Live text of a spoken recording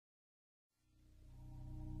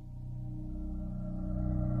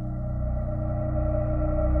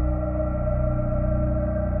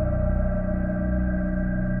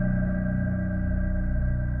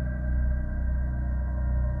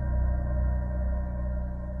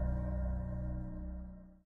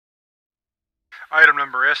Item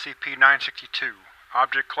number SCP-962,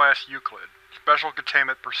 Object Class Euclid, Special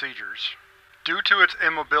Containment Procedures. Due to its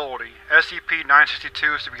immobility,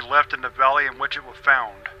 SCP-962 is to be left in the valley in which it was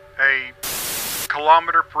found. A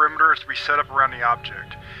kilometer perimeter is to be set up around the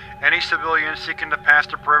object. Any civilians seeking to pass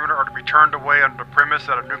the perimeter are to be turned away under the premise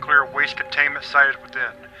that a nuclear waste containment site is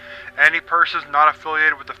within. Any persons not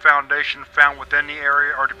affiliated with the Foundation found within the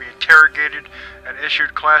area are to be interrogated and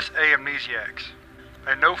issued Class A amnesiacs.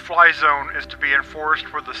 A no-fly zone is to be enforced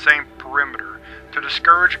for the same perimeter. To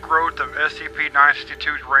discourage growth of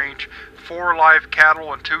SCP-962's range, 4 live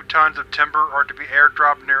cattle and 2 tons of timber are to be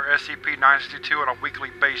airdropped near SCP-962 on a weekly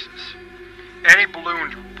basis. Any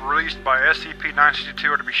balloons released by SCP-962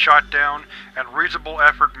 are to be shot down, and reasonable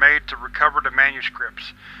effort made to recover the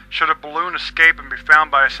manuscripts. Should a balloon escape and be found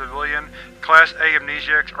by a civilian, Class A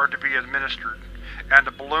amnesiacs are to be administered, and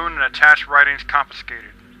the balloon and attached writings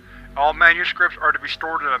confiscated. All manuscripts are to be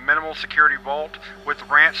stored in a minimal security vault, with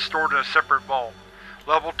rants stored in a separate vault.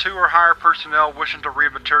 Level 2 or higher personnel wishing to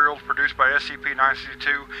read materials produced by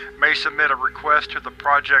SCP-962 may submit a request to the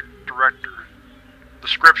project director.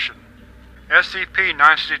 Description: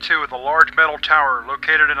 SCP-962 is a large metal tower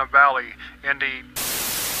located in a valley in the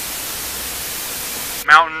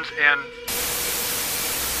mountains in.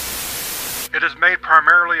 It is made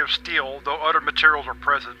primarily of steel, though other materials are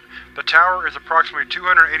present. The tower is approximately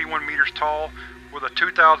 281 meters tall, with a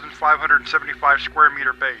 2,575 square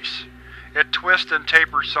meter base. It twists and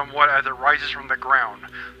tapers somewhat as it rises from the ground.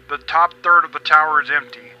 The top third of the tower is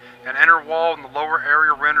empty. An inner wall in the lower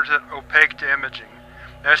area renders it opaque to imaging.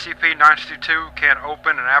 SCP-962 can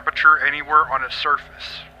open an aperture anywhere on its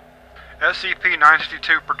surface.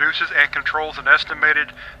 SCP-962 produces and controls an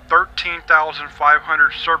estimated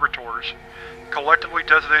 13,500 servitors, collectively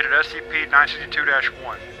designated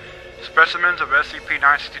SCP-962-1. Specimens of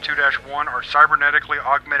SCP-962-1 are cybernetically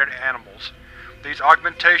augmented animals. These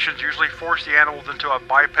augmentations usually force the animals into a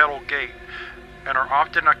bipedal gait, and are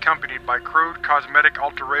often accompanied by crude cosmetic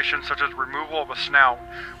alterations such as removal of a snout,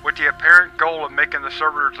 with the apparent goal of making the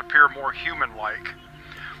servitors appear more human-like.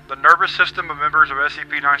 The nervous system of members of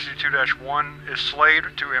SCP-962-1 is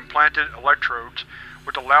slaved to implanted electrodes,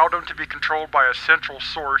 which allow them to be controlled by a central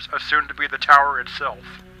source assumed to be the tower itself.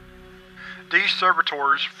 These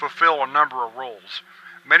servitors fulfill a number of roles.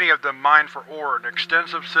 Many of them mine for ore in an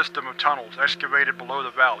extensive system of tunnels excavated below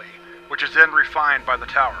the valley, which is then refined by the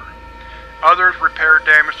tower. Others repair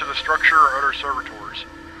damage to the structure or other servitors.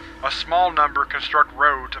 A small number construct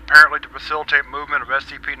roads, apparently to facilitate movement of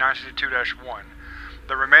SCP-962-1.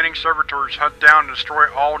 The remaining servitors hunt down and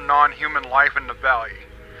destroy all non-human life in the valley.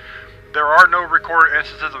 There are no recorded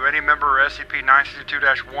instances of any member of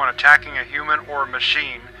SCP-962-1 attacking a human or a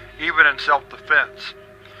machine, even in self-defense.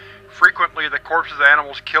 Frequently, the corpses of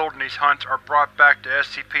animals killed in these hunts are brought back to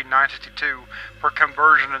SCP-962 for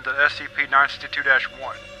conversion into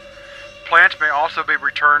SCP-962-1. Plants may also be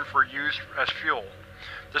returned for use as fuel.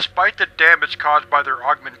 Despite the damage caused by their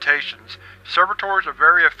augmentations, servitors are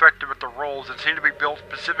very effective at the roles and seem to be built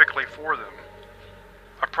specifically for them.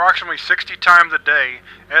 Approximately 60 times a day,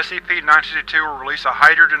 SCP-962 will release a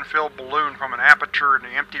hydrogen-filled balloon from an aperture in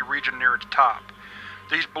the empty region near its top.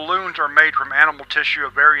 These balloons are made from animal tissue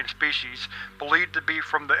of varying species, believed to be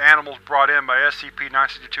from the animals brought in by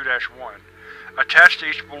SCP-962-1. Attached to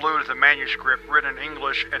each balloon is a manuscript written in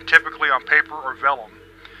English and typically on paper or vellum.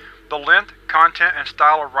 The length, content, and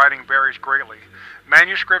style of writing varies greatly.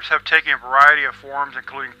 Manuscripts have taken a variety of forms,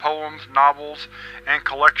 including poems, novels, and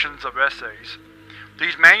collections of essays.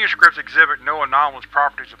 These manuscripts exhibit no anomalous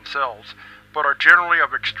properties themselves, but are generally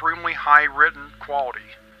of extremely high written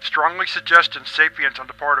quality, strongly suggesting sapience on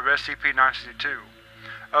the part of SCP-962.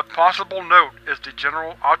 Of possible note is the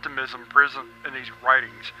general optimism present in these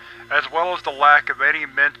writings, as well as the lack of any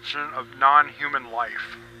mention of non-human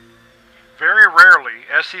life. Very rarely,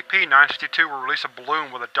 SCP-962 will release a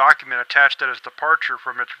balloon with a document attached at its departure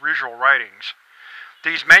from its usual writings.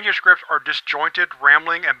 These manuscripts are disjointed,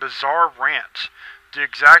 rambling, and bizarre rants, the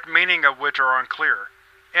exact meaning of which are unclear.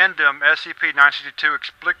 In them, SCP-962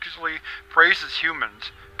 explicitly praises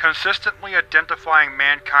humans, consistently identifying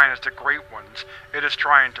mankind as the Great Ones it is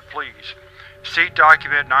trying to please. See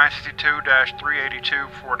Document 962-382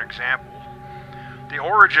 for an example. The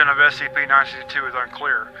origin of SCP-962 is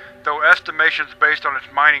unclear, though estimations based on its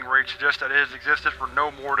mining rate suggest that it has existed for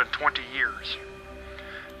no more than 20 years.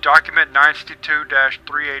 Document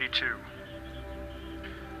 962-382.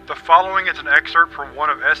 The following is an excerpt from one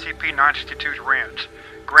of SCP-962's rants.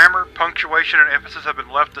 Grammar, punctuation, and emphasis have been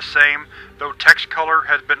left the same, though text color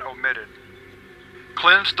has been omitted.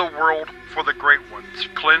 Cleanse the world for the great ones.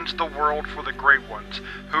 Cleanse the world for the great ones.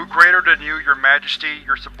 Who greater than you, your majesty,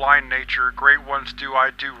 your sublime nature, great ones, do I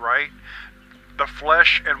do right? The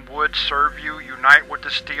flesh and wood serve you, unite with the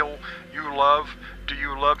steel you love. Do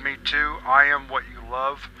you love me too? I am what you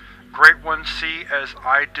love. Great ones, see as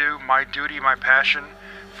I do, my duty, my passion.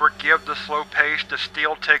 Forgive the slow pace, the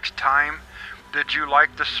steel takes time. Did you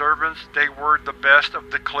like the servants? They were the best of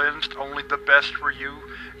the cleansed, only the best for you.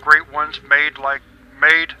 Great ones made like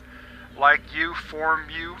you, form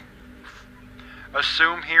you.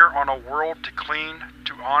 Assume here on a world to clean,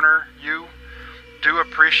 to honor you. Do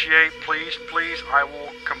appreciate, please, please, I will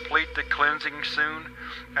complete the cleansing soon,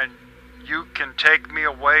 and you can take me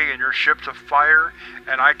away in your ships of fire,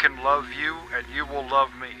 and I can love you, and you will love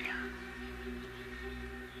me.